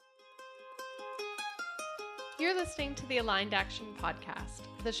You're listening to the Aligned Action Podcast,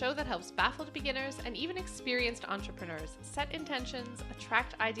 the show that helps baffled beginners and even experienced entrepreneurs set intentions,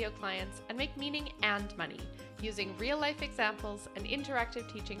 attract ideal clients, and make meaning and money using real-life examples, an interactive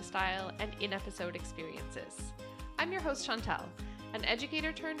teaching style, and in-episode experiences. I'm your host, Chantal, an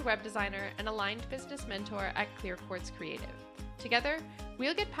educator turned web designer and aligned business mentor at Clear Quartz Creative. Together,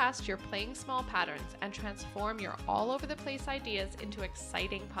 we'll get past your playing small patterns and transform your all-over-the-place ideas into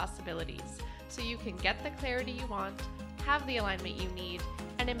exciting possibilities, so you can get the clarity you want, have the alignment you need,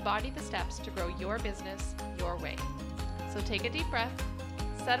 and embody the steps to grow your business your way. So take a deep breath,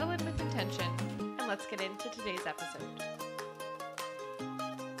 settle in with intention, and let's get into today's episode.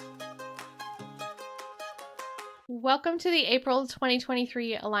 Welcome to the April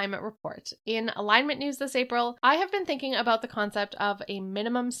 2023 Alignment Report. In alignment news this April, I have been thinking about the concept of a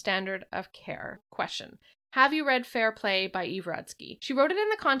minimum standard of care. Question: have you read Fair Play by Eve Rodsky? She wrote it in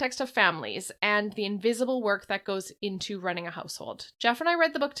the context of families and the invisible work that goes into running a household. Jeff and I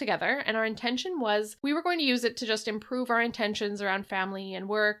read the book together, and our intention was we were going to use it to just improve our intentions around family and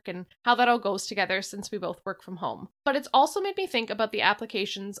work and how that all goes together since we both work from home. But it's also made me think about the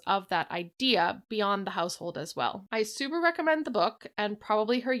applications of that idea beyond the household as well. I super recommend the book and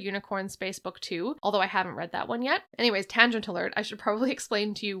probably her Unicorn Space book too, although I haven't read that one yet. Anyways, tangent alert, I should probably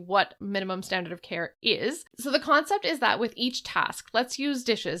explain to you what minimum standard of care is. So the concept is that with each task, let's use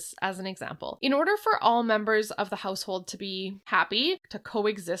dishes as an example. In order for all members of the household to be happy, to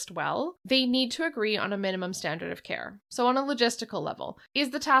coexist well, they need to agree on a minimum standard of care. So on a logistical level,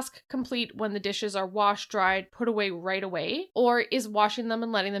 is the task complete when the dishes are washed, dried, put away right away? Or is washing them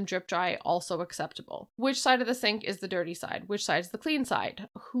and letting them drip dry also acceptable? Which side of the sink is the dirty side? Which side is the clean side?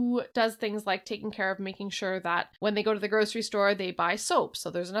 Who does things like taking care of making sure that when they go to the grocery store, they buy soap, so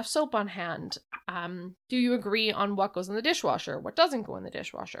there's enough soap on hand? Do you agree on what goes in the dishwasher, what doesn't go in the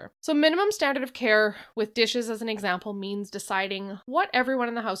dishwasher? So minimum standard of care with dishes as an example means deciding what everyone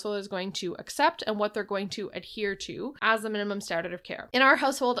in the household is going to accept and what they're going to adhere to as a minimum standard of care. In our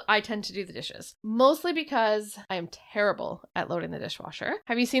household, I tend to do the dishes, mostly because I am terrible at loading the dishwasher.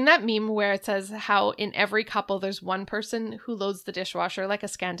 Have you seen that meme where it says how in every couple there's one person who loads the dishwasher like a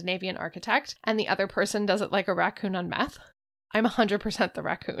Scandinavian architect and the other person does it like a raccoon on meth? I'm 100% the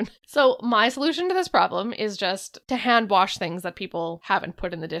raccoon. So my solution to this problem is just to hand wash things that people haven't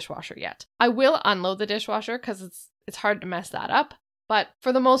put in the dishwasher yet. I will unload the dishwasher because it's hard to mess that up. But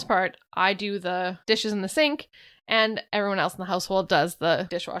for the most part, I do the dishes in the sink and everyone else in the household does the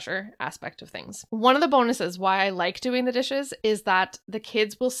dishwasher aspect of things. One of the bonuses why I like doing the dishes is that the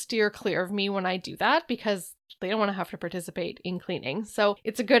kids will steer clear of me when I do that because they don't want to have to participate in cleaning. So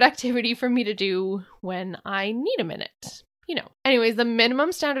it's a good activity for me to do when I need a minute. Anyways, the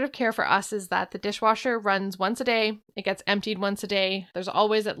minimum standard of care for us is that the dishwasher runs once a day. It gets emptied once a day. There's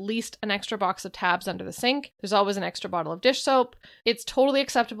always at least an extra box of tabs under the sink. There's always an extra bottle of dish soap. It's totally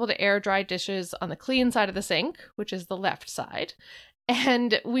acceptable to air dry dishes on the clean side of the sink, which is the left side.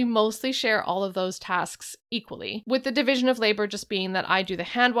 And we mostly share all of those tasks equally, with the division of labor just being that I do the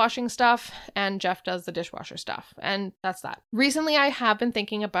hand washing stuff and Jeff does the dishwasher stuff. And that's that. Recently, I have been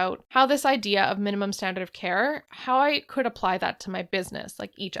thinking about how this idea of minimum standard of care, how I could apply that to my business,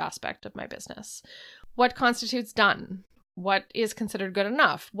 like each aspect of my business. What constitutes done? What is considered good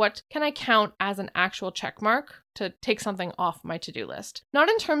enough? What can I count as an actual check mark to take something off my to-do list? Not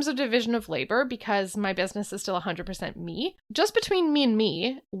in terms of division of labor, because my business is still 100% me. Just between me and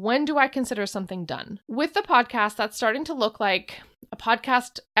me, when do I consider something done? With the podcast, that's starting to look like a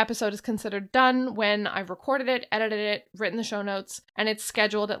podcast episode is considered done when I've recorded it, edited it, written the show notes, and it's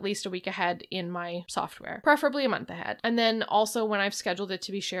scheduled at least a week ahead in my software, preferably a month ahead. And then also when I've scheduled it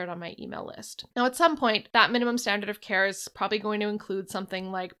to be shared on my email list. Now, at some point, that minimum standard of care is probably going to include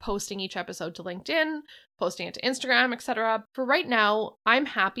something like posting each episode to LinkedIn, posting it to Instagram, etc. For right now, I'm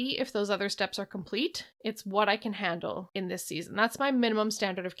happy if those other steps are complete. It's what I can handle in this season. That's my minimum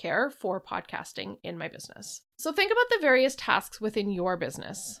standard of care for podcasting in my business. So think about the various tasks within your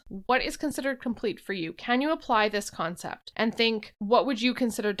business. What is considered complete for you? Can you apply this concept and think, what would you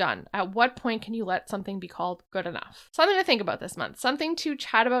consider done? At what point can you let something be called good enough? Something to think about this month. Something to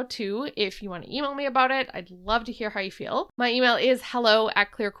chat about too. If you want to email me about it, I'd love to hear how you feel. My email is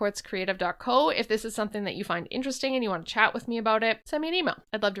hello@clearquartzcreative.co. If this is something that you find interesting and you want to chat with me about it, send me an email.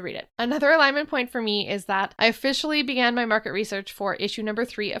 I'd love to read it. Another alignment point for me is that I officially began my market research for issue number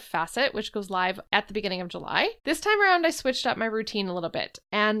 3 of Facet, which goes live at the beginning of July. This time around, I switched up my routine a little bit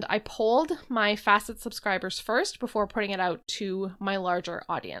and I polled my Facet subscribers first before putting it out to my larger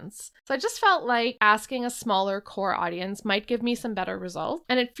audience. So I just felt like asking a smaller core audience might give me some better results.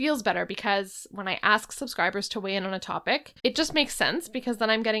 And it feels better because when I ask subscribers to weigh in on a topic, it just makes sense because then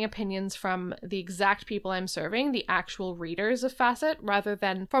I'm getting opinions from the exact people I'm serving, the actual readers of Facet, rather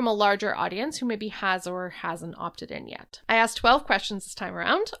than from a larger audience who maybe has or hasn't opted in yet. I asked 12 questions this time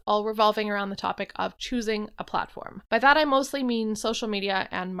around, all revolving around the topic of choosing a platform. By that, I mostly mean social media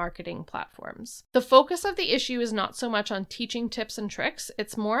and marketing platforms. The focus of the issue is not so much on teaching tips and tricks,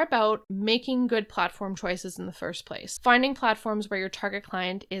 it's more about making good platform choices in the first place. Finding platforms where your target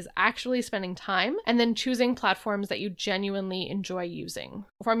client is actually spending time, and then choosing platforms that you genuinely enjoy using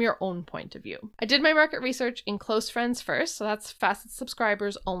from your own point of view. I did my market research in close friends first, so that's Facet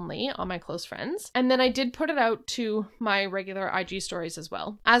subscribers only on my close friends. And then I did put it out to my regular IG stories as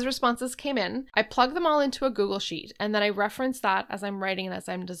well. As responses came in, I plugged them all into a Google Sheet, and then I reference that as I'm writing and as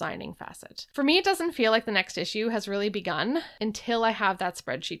I'm designing Facet. For me, it doesn't feel like the next issue has really begun until I have that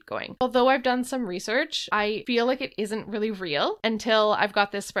spreadsheet going. Although I've done some research, I feel like it isn't really real until I've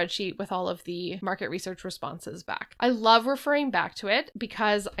got this spreadsheet with all of the market research responses back. I love referring back to it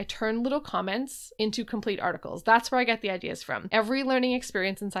because I turn little comments into complete articles. That's where I get the ideas from. Every learning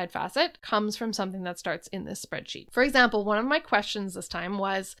experience inside Facet comes from something that starts in this spreadsheet. For example, one of my questions this time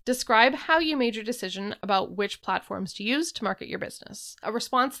was, describe how you made your decision about which platforms to use to market your business. A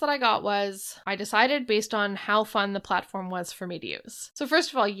response that I got was, I decided based on how fun the platform was for me to use. So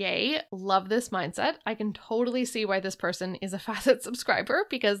first of all, yay, love this mindset. I can totally see why this person is a Facet subscriber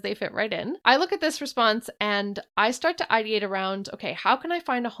because they fit right in. I look at this response and I start to ideate around, okay, how can I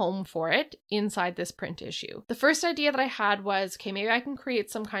find a home for it inside this print issue? The first idea that I had was, okay, maybe I can create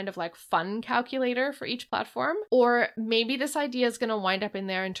some kind of like fun calculator for each platform, or maybe this idea is going to wind up in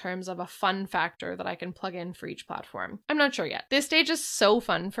there in terms of a fun factor that I can plug in for each platform. I'm not sure yet. This stage is so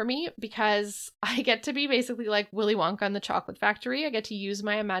fun for me because I get to be basically like Willy Wonka in the Chocolate Factory. I get to use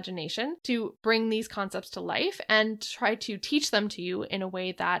my imagination to bring these concepts to life and try to teach them to you in a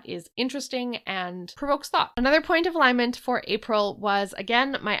way that is interesting and provokes thought. Another point of alignment for April was,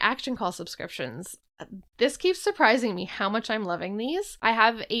 again, my action call subscriptions. This keeps surprising me how much I'm loving these. I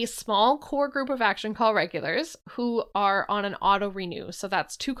have a small core group of action call regulars who are on an auto renew. So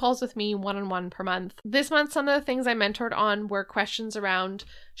that's 2 calls with me, one-on-one per month. This month, some of the things I mentored on were questions around,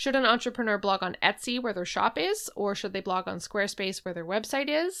 should an entrepreneur blog on Etsy where their shop is, or should they blog on Squarespace where their website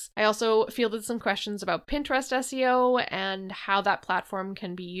is? I also fielded some questions about Pinterest SEO and how that platform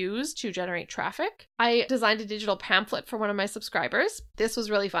can be used to generate traffic. I designed a digital pamphlet for one of my subscribers. This was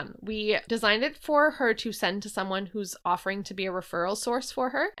really fun. We designed it for her to send to someone who's offering to be a referral source for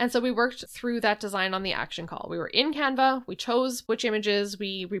her. And so we worked through that design on the action call. We were in Canva, we chose which images,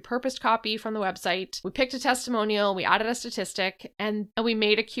 we repurposed copy from the website, we picked a testimonial, we added a statistic, and we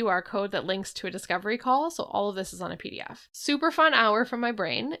made a QR code that links to a discovery call. So all of this is on a PDF. Super fun hour from my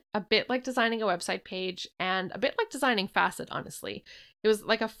brain, a bit like designing a website page and a bit like designing Facet, honestly. It was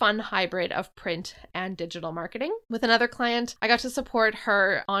like a fun hybrid of print and digital marketing. With another client, I got to support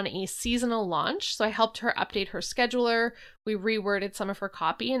her on a seasonal launch. So I helped her update her scheduler. We reworded some of her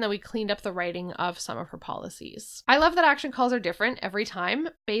copy, and then we cleaned up the writing of some of her policies. I love that action calls are different every time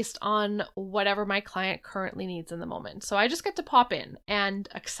based on whatever my client currently needs in the moment. So I just get to pop in and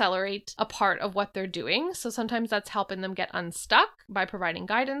accelerate a part of what they're doing. So sometimes that's helping them get unstuck by providing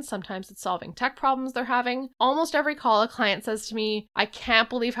guidance. Sometimes it's solving tech problems they're having. Almost every call, a client says to me, I can't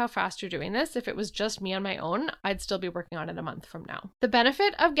believe how fast you're doing this. If it was just me on my own, I'd still be working on it a month from now. The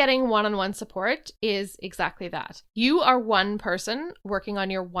benefit of getting one-on-one support is exactly that. You are one person working on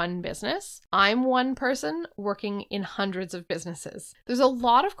your one business. I'm one person working in hundreds of businesses. There's a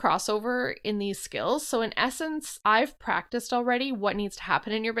lot of crossover in these skills. So in essence, I've practiced already what needs to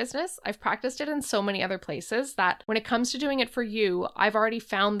happen in your business. I've practiced it in so many other places that when it comes to doing it for you, I've already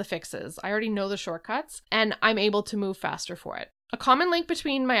found the fixes. I already know the shortcuts, and I'm able to move faster for it. A common link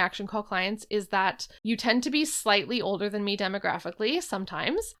between my action call clients is that you tend to be slightly older than me demographically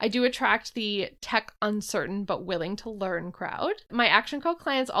sometimes. I do attract the tech uncertain but willing to learn crowd. My action call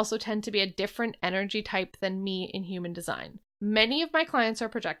clients also tend to be a different energy type than me in human design. Many of my clients are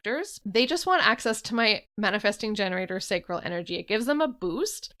projectors. They just want access to my manifesting generator sacral energy. It gives them a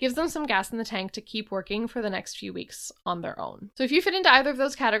boost, gives them some gas in the tank to keep working for the next few weeks on their own. So if you fit into either of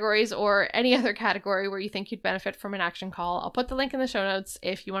those categories or any other category where you think you'd benefit from an action call, I'll put the link in the show notes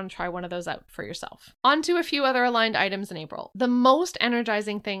if you want to try one of those out for yourself. On to a few other aligned items in April. The most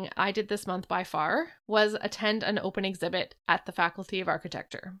energizing thing I did this month by far was attend an open exhibit at the Faculty of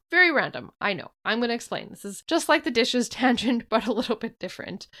Architecture. Very random, I know. I'm going to explain. This is just like the dishes tangent, but a little bit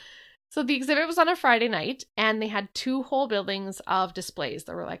different. So the exhibit was on a Friday night, and they had 2 whole buildings of displays.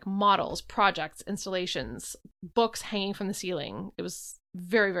 There were like models, projects, installations, books hanging from the ceiling. It was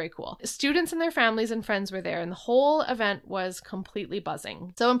very, very cool. Students and their families and friends were there, and the whole event was completely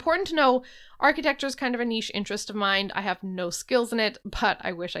buzzing. So important to know, architecture is kind of a niche interest of mine. I have no skills in it, but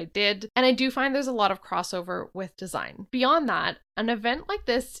I wish I did. And I do find there's a lot of crossover with design. Beyond that, an event like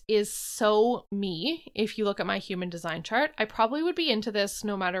this is so me. If you look at my human design chart, I probably would be into this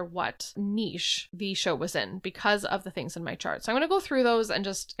no matter what niche the show was in because of the things in my chart. So I'm going to go through those and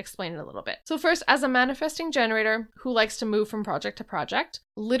just explain it a little bit. So first, as a manifesting generator who likes to move from project to project,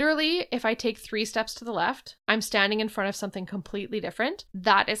 literally, if I take 3 steps to the left, I'm standing in front of something completely different.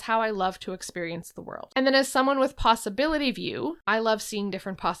 That is how I love to experience the world. And then as someone with possibility view, I love seeing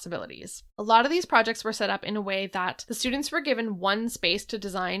different possibilities. A lot of these projects were set up in a way that the students were given one space to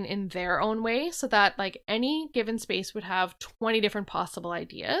design in their own way, so that like any given space would have 20 different possible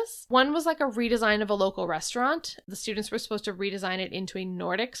ideas. One was like a redesign of a local restaurant. The students were supposed to redesign it into a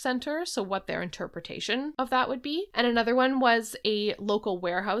Nordic center, so what their interpretation of that would be. And another one was a local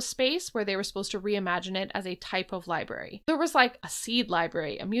warehouse space where they were supposed to reimagine it as a type of library. There was like a seed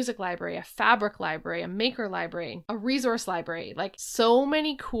library, a music library, a fabric library, a maker library, a resource library, like so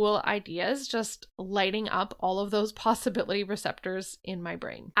many cool ideas just lighting up all of those possibility receptors in my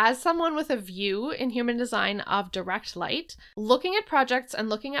brain. As someone with a view in human design of direct light, looking at projects and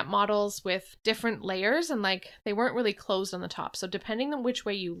looking at models with different layers and like they weren't really closed on the top. So depending on which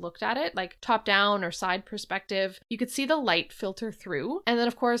way you looked at it, like top down or side perspective, you could see the light filter through. And then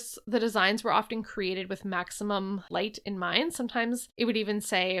of course, the designs were often created with maximum light in mind. Sometimes it would even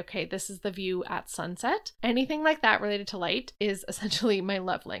say, okay, this is the view at sunset. Anything like that related to light is essentially my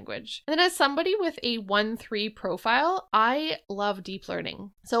love language. And then as somebody with a 1-3 profile, I love deep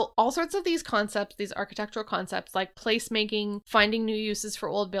learning. So all sorts of these concepts, these architectural concepts like placemaking, finding new uses for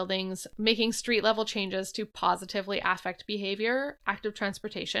old buildings, making street level changes to positively affect behavior, active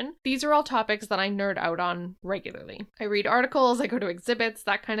transportation. These are all topics that I nerd out on regularly. I read articles, I go to exhibits,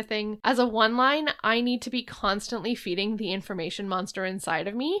 that kind of thing. As a one line, I need to be constantly feeding the information monster inside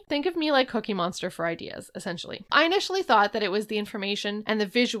of me. Think of me like Cookie Monster for ideas, essentially. I initially thought that it was the information and the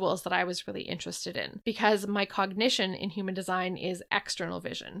visuals that I was really interested in because my cognition in human design is external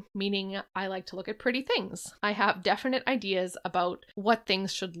vision, meaning I like to look at pretty things. I have definite ideas about what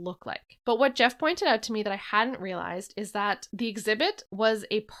things should look like. But what Jeff pointed out to me that I hadn't realized is that the exhibit was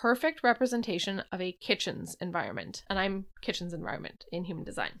a perfect representation of a kitchen's environment, and I'm kitchen's environment in human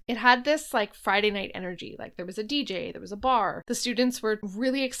design. It had this like Friday night energy, like there was a DJ, there was a bar. The students were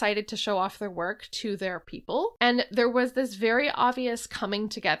really excited to show off their work to their people, and there was this very obvious coming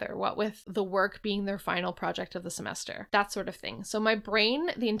together, what with the work being their final project of the semester, that sort of thing. So my brain,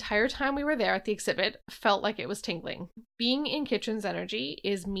 the entire time we were there at the exhibit, felt like it was tingling. Being in kitchen's energy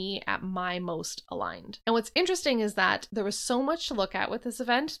is me at my most aligned. And what's interesting is that there was so much to look at with this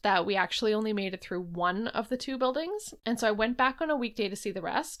event that we actually only made it through one of the 2 buildings. And so I went back on a weekday to see the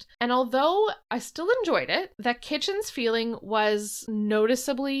rest. And although I still enjoyed it, that kitchen's feeling was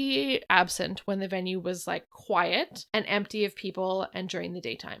noticeably absent when the venue was like quiet and empty of people and during the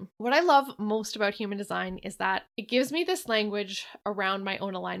daytime. What I love most about human design is that it gives me this language around my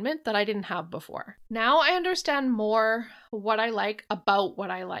own alignment that I didn't have before. Now I understand more what I like about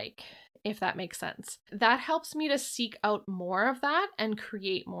what I like, if that makes sense. That helps me to seek out more of that and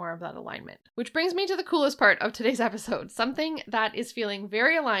create more of that alignment. Which brings me to the coolest part of today's episode. Something that is feeling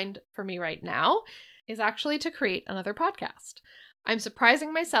very aligned for me right now is actually to create another podcast. I'm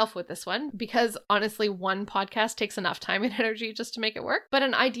surprising myself with this one because honestly, one podcast takes enough time and energy just to make it work. But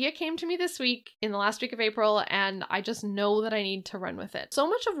an idea came to me this week in the last week of April, and I just know that I need to run with it. So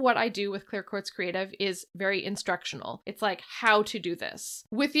much of what I do with Clear Quartz Creative is very instructional. It's like how to do this.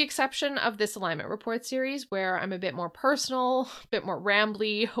 With the exception of this alignment report series where I'm a bit more personal, a bit more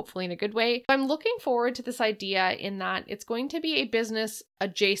rambly, hopefully in a good way. I'm looking forward to this idea in that it's going to be a business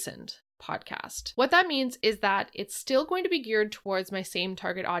adjacent podcast. What that means is that it's still going to be geared towards my same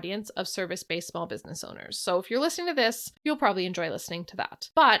target audience of service-based small business owners. So if you're listening to this, you'll probably enjoy listening to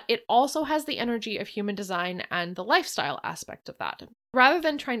that. But it also has the energy of human design and the lifestyle aspect of that. Rather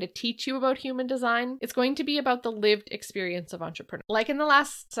than trying to teach you about human design, it's going to be about the lived experience of entrepreneur. Like in the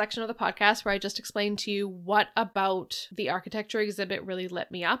last section of the podcast where I just explained to you what about the architecture exhibit really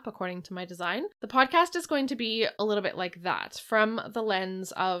lit me up according to my design, the podcast is going to be a little bit like that from the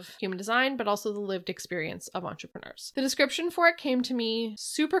lens of human design, but also the lived experience of entrepreneurs. The description for it came to me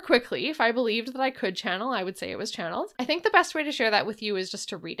super quickly. If I believed that I could channel, I would say it was channeled. I think the best way to share that with you is just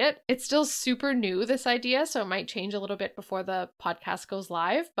to read it. It's still super new, this idea, so it might change a little bit before the podcast goes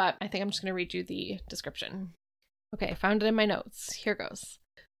live, but I think I'm just going to read you the description. Okay, I found it in my notes. Here goes.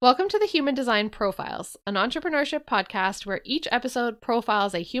 Welcome to the Human Design Profiles, an entrepreneurship podcast where each episode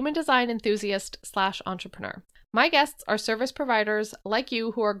profiles a human design enthusiast/entrepreneur. My guests are service providers like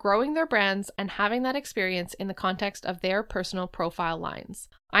you who are growing their brands and having that experience in the context of their personal profile lines.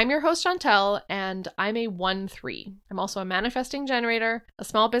 I'm your host, Chantel, and I'm a 1-3. I'm also a manifesting generator, a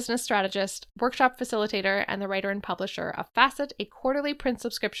small business strategist, workshop facilitator, and the writer and publisher of Facet, a quarterly print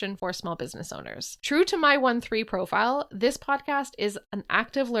subscription for small business owners. True to my 1-3 profile, this podcast is an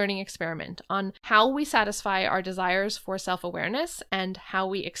active learning experiment on how we satisfy our desires for self-awareness and how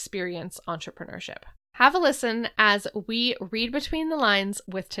we experience entrepreneurship. Have a listen as we read between the lines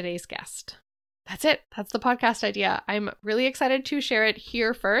with today's guest. That's it. That's the podcast idea. I'm really excited to share it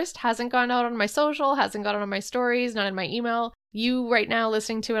here first. Hasn't gone out on my social, hasn't gone out on my stories, not in my email. You right now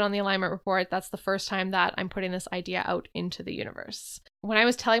listening to it on the Alignment Report, that's the first time that I'm putting this idea out into the universe. When I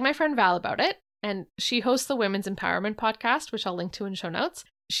was telling my friend Val about it, and she hosts the Women's Empowerment Podcast, which I'll link to in show notes,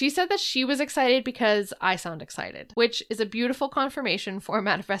 she said that she was excited because I sound excited, which is a beautiful confirmation for a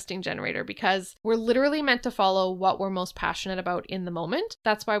manifesting generator because we're literally meant to follow what we're most passionate about in the moment.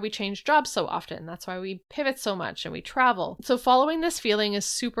 That's why we change jobs so often. That's why we pivot so much and we travel. So following this feeling is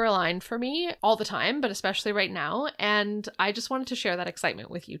super aligned for me all the time, but especially right now. And I just wanted to share that excitement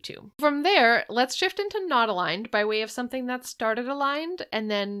with you too. From there, let's shift into not aligned by way of something that started aligned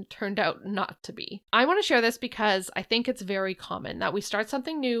and then turned out not to be. I want to share this because I think it's very common that we start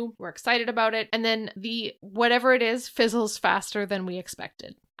something new, we're excited about it, and then the whatever it is fizzles faster than we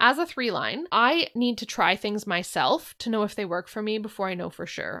expected. As a 3-line, I need to try things myself to know if they work for me before I know for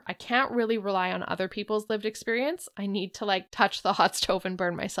sure. I can't really rely on other people's lived experience. I need to touch the hot stove and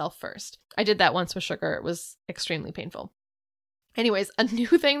burn myself first. I did that once with sugar. It was extremely painful. Anyways, a new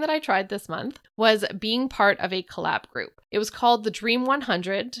thing that I tried this month was being part of a collab group. It was called the Dream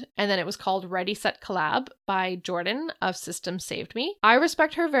 100, and then it was called Ready Set Collab by Jordan of Systems Saved Me. I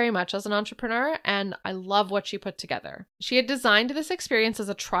respect her very much as an entrepreneur, and I love what she put together. She had designed this experience as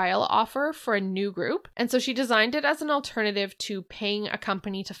a trial offer for a new group, and so she designed it as an alternative to paying a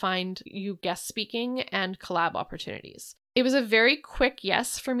company to find you guest speaking and collab opportunities. It was a very quick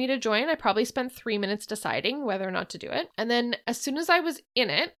yes for me to join. I probably spent 3 minutes deciding whether or not to do it. And then as soon as I was in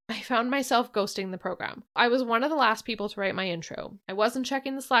it, I found myself ghosting the program. I was one of the last people to write my intro. I wasn't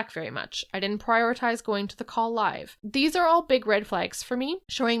checking the Slack very much. I didn't prioritize going to the call live. These are all big red flags for me,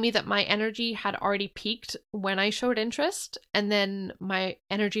 showing me that my energy had already peaked when I showed interest, and then my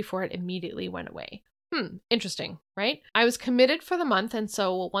energy for it immediately went away. Interesting, right? I was committed for the month, and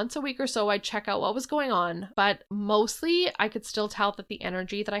so once a week or so I'd check out what was going on, but mostly I could still tell that the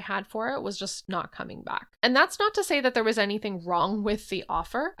energy that I had for it was just not coming back. And that's not to say that there was anything wrong with the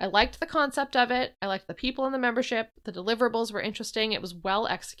offer. I liked the concept of it. I liked the people in the membership. The deliverables were interesting. It was well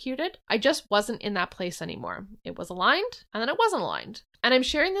executed. I just wasn't in that place anymore. It was aligned, and then it wasn't aligned. And I'm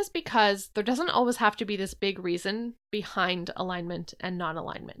sharing this because there doesn't always have to be this big reason behind alignment and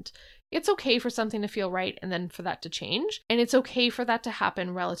non-alignment. It's okay for something to feel right and then for that to change. And it's okay for that to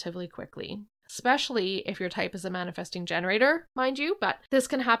happen relatively quickly, especially if your type is a manifesting generator, mind you, but this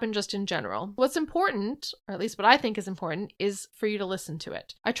can happen just in general. What's important, or at least what I think is important, is for you to listen to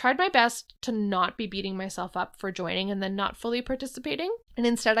it. I tried my best to not be beating myself up for joining and then not fully participating. And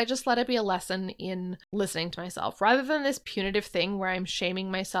instead, I just let it be a lesson in listening to myself rather than this punitive thing where I'm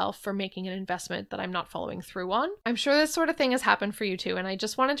shaming myself for making an investment that I'm not following through on. I'm sure this sort of thing has happened for you too. And I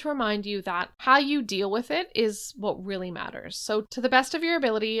just wanted to remind you that how you deal with it is what really matters. So to the best of your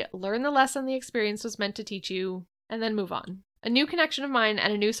ability, learn the lesson the experience was meant to teach you and then move on. A new connection of mine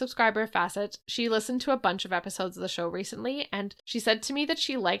and a new subscriber of Facet, she listened to a bunch of episodes of the show recently, and she said to me that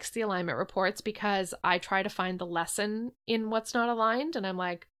she likes the alignment reports because I try to find the lesson in what's not aligned, and I'm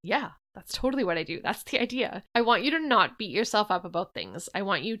like, yeah, that's totally what I do. That's the idea. I want you to not beat yourself up about things. I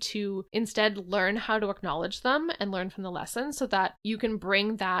want you to instead learn how to acknowledge them and learn from the lesson so that you can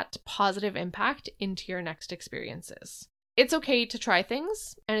bring that positive impact into your next experiences. It's okay to try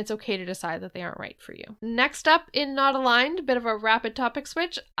things, and it's okay to decide that they aren't right for you. Next up in Not Aligned, a bit of a rapid topic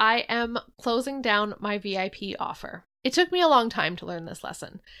switch, I am closing down my VIP offer. It took me a long time to learn this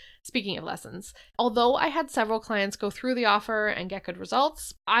lesson. Speaking of lessons, although I had several clients go through the offer and get good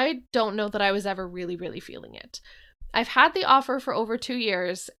results, I don't know that I was ever really feeling it. I've had the offer for over 2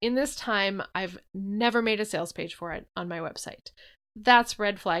 years. In this time, I've never made a sales page for it on my website. That's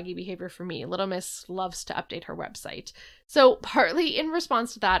red flaggy behavior for me. Little Miss loves to update her website. So partly in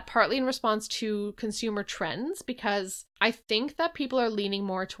response to that, partly in response to consumer trends, because I think that people are leaning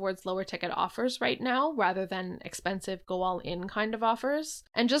more towards lower ticket offers right now rather than expensive go all in kind of offers.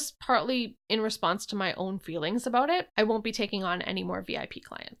 And just partly in response to my own feelings about it, I won't be taking on any more VIP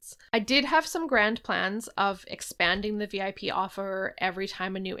clients. I did have some grand plans of expanding the VIP offer every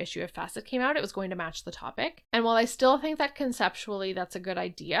time a new issue of Facet came out. It was going to match the topic. And while I still think that conceptually that's a good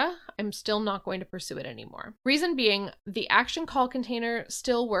idea, I'm still not going to pursue it anymore. Reason being, the action call container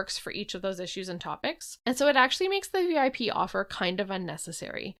still works for each of those issues and topics. And so it actually makes the VIP offer kind of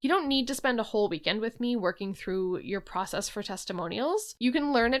unnecessary. You don't need to spend a whole weekend with me working through your process for testimonials. You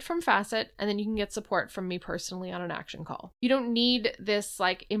can learn it from Facet, and then you can get support from me personally on an action call. You don't need this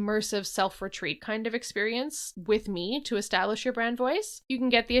like immersive self-retreat kind of experience with me to establish your brand voice. You can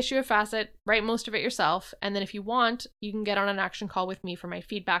get the issue of Facet, write most of it yourself, and then if you want, you can get on an action call with me for my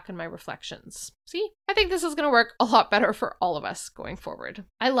feedback and my reflections. See, I think this is going to work a lot better for all of us going forward.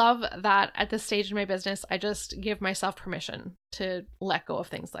 I love that at this stage in my business, I just give myself permission to let go of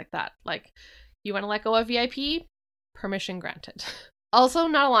things like that. Like, you want to let go of VIP? Permission granted. Also,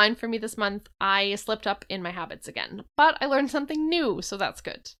 not aligned for me this month, I slipped up in my habits again, but I learned something new, so that's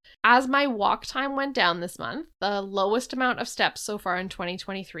good. As my walk time went down this month, the lowest amount of steps so far in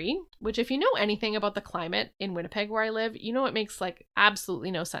 2023, which if you know anything about the climate in Winnipeg where I live, you know it makes like absolutely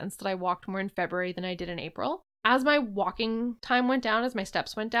no sense that I walked more in February than I did in April. As my walking time went down, as my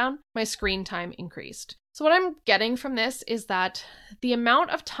steps went down, my screen time increased. So what I'm getting from this is that the amount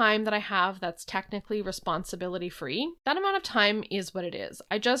of time that I have that's technically responsibility free, that amount of time is what it is.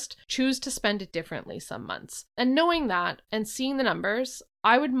 I just choose to spend it differently some months. And knowing that and seeing the numbers,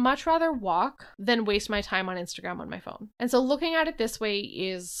 I would much rather walk than waste my time on Instagram on my phone. And so looking at it this way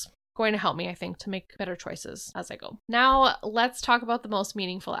is going to help me, I think, to make better choices as I go. Now, let's talk about the most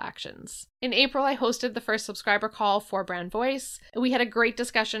meaningful actions. In April, I hosted the first subscriber call for Brand Voice. We had a great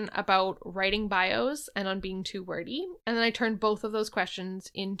discussion about writing bios and on being too wordy. And then I turned both of those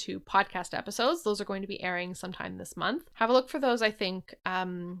questions into podcast episodes. Those are going to be airing sometime this month. Have a look for those, I think,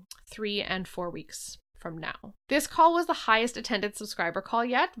 3 and 4 weeks from now. This call was the highest attended subscriber call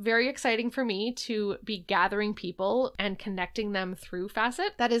yet. Very exciting for me to be gathering people and connecting them through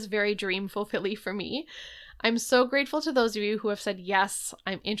Facet. That is very dream fulfilling for me. I'm so grateful to those of you who have said, yes,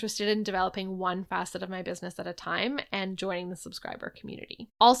 I'm interested in developing one facet of my business at a time and joining the subscriber community.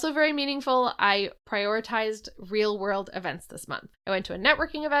 Also very meaningful, I prioritized real world events this month. I went to a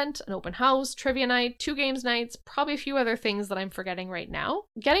networking event, an open house, trivia night, 2 games nights, probably a few other things that I'm forgetting right now.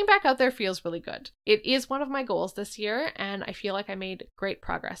 Getting back out there feels really good. It is one of my goals this year, and I feel like I made great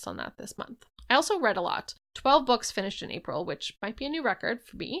progress on that this month. I also read a lot. 12 books finished in April, which might be a new record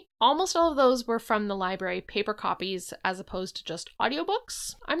for me. Almost all of those were from the library, paper copies as opposed to just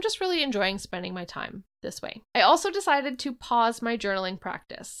audiobooks. I'm just really enjoying spending my time this way. I also decided to pause my journaling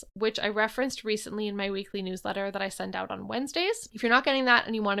practice, which I referenced recently in my weekly newsletter that I send out on Wednesdays. If you're not getting that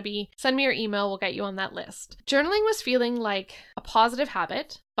and you want to be, send me your email, we'll get you on that list. Journaling was feeling like a positive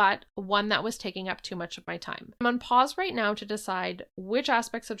habit, but one that was taking up too much of my time. I'm on pause right now to decide which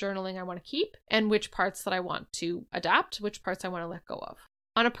aspects of journaling I want to keep and which parts that I want to adapt, which parts I want to let go of.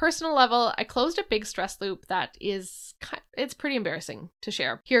 On a personal level, I closed a big stress loop that it's pretty embarrassing to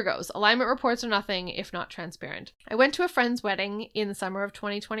share. Here goes. Alignment reports are nothing if not transparent. I went to a friend's wedding in the summer of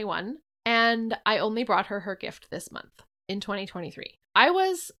 2021, and I only brought her gift this month in 2023. I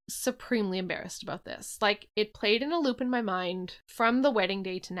was supremely embarrassed about this. Like, it played in a loop in my mind from the wedding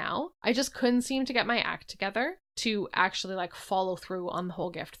day to now. I just couldn't seem to get my act together to actually like follow through on the whole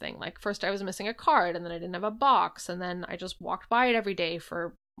gift thing. Like, first I was missing a card, and then I didn't have a box, and then I just walked by it every day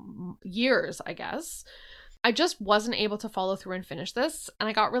for years, I guess. I just wasn't able to follow through and finish this, and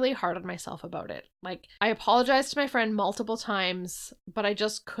I got really hard on myself about it. Like, I apologized to my friend multiple times, but I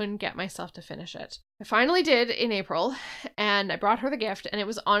just couldn't get myself to finish it. I finally did in April, and I brought her the gift, and it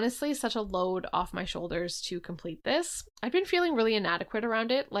was honestly such a load off my shoulders to complete this. I've been feeling really inadequate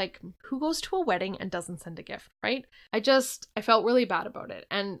around it. Like, who goes to a wedding and doesn't send a gift, right? I felt really bad about it.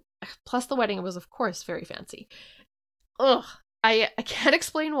 And plus the wedding was, of course, very fancy. Ugh. I can't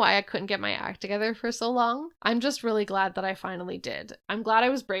explain why I couldn't get my act together for so long. I'm just really glad that I finally did. I'm glad I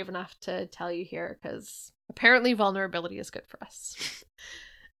was brave enough to tell you here, because apparently vulnerability is good for us.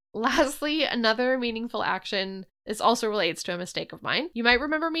 Lastly, another meaningful action. This also relates to a mistake of mine. You might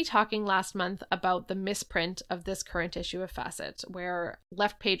remember me talking last month about the misprint of this current issue of Facet, where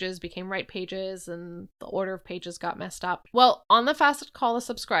left pages became right pages and the order of pages got messed up. Well, on the Facet call, a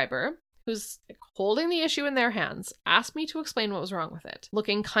subscriber who's holding the issue in their hands asked me to explain what was wrong with it,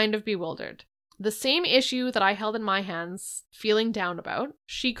 looking kind of bewildered. The same issue that I held in my hands, feeling down about,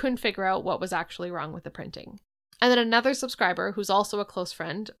 she couldn't figure out what was actually wrong with the printing. And then another subscriber who's also a close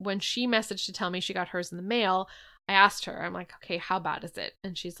friend, when she messaged to tell me she got hers in the mail, I asked her, I'm like, okay, how bad is it?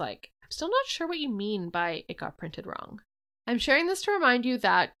 And she's like, I'm still not sure what you mean by it got printed wrong. I'm sharing this to remind you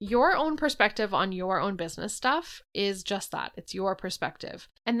that your own perspective on your own business stuff is just that. It's your perspective.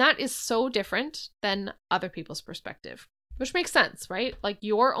 And that is so different than other people's perspective, which makes sense, right? Like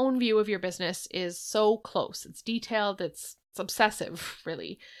your own view of your business is so close. It's detailed. It's obsessive,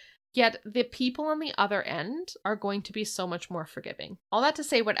 really. Yet the people on the other end are going to be so much more forgiving. All that to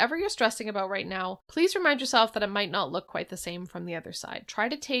say, whatever you're stressing about right now, please remind yourself that it might not look quite the same from the other side. Try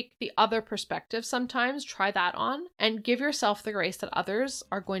to take the other perspective sometimes, try that on, and give yourself the grace that others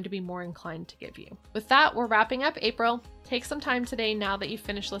are going to be more inclined to give you. With that, we're wrapping up April. Take some time today, now that you've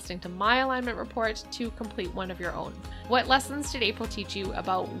finished listening to my alignment report, to complete one of your own. What lessons did April teach you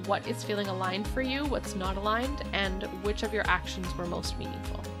about what is feeling aligned for you, what's not aligned, and which of your actions were most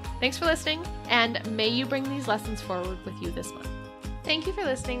meaningful? Thanks for listening, and may you bring these lessons forward with you this month. Thank you for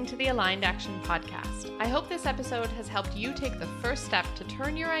listening to the Aligned Action Podcast. I hope this episode has helped you take the first step to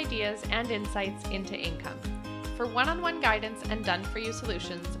turn your ideas and insights into income. For one-on-one guidance and done-for-you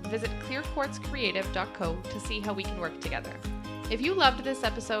solutions, visit clearquartzcreative.co to see how we can work together. If you loved this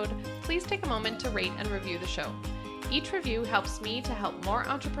episode, please take a moment to rate and review the show. Each review helps me to help more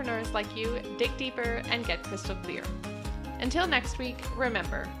entrepreneurs like you dig deeper and get crystal clear. Until next week,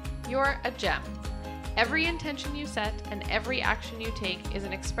 remember, you're a gem. Every intention you set and every action you take is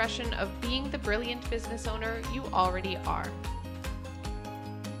an expression of being the brilliant business owner you already are.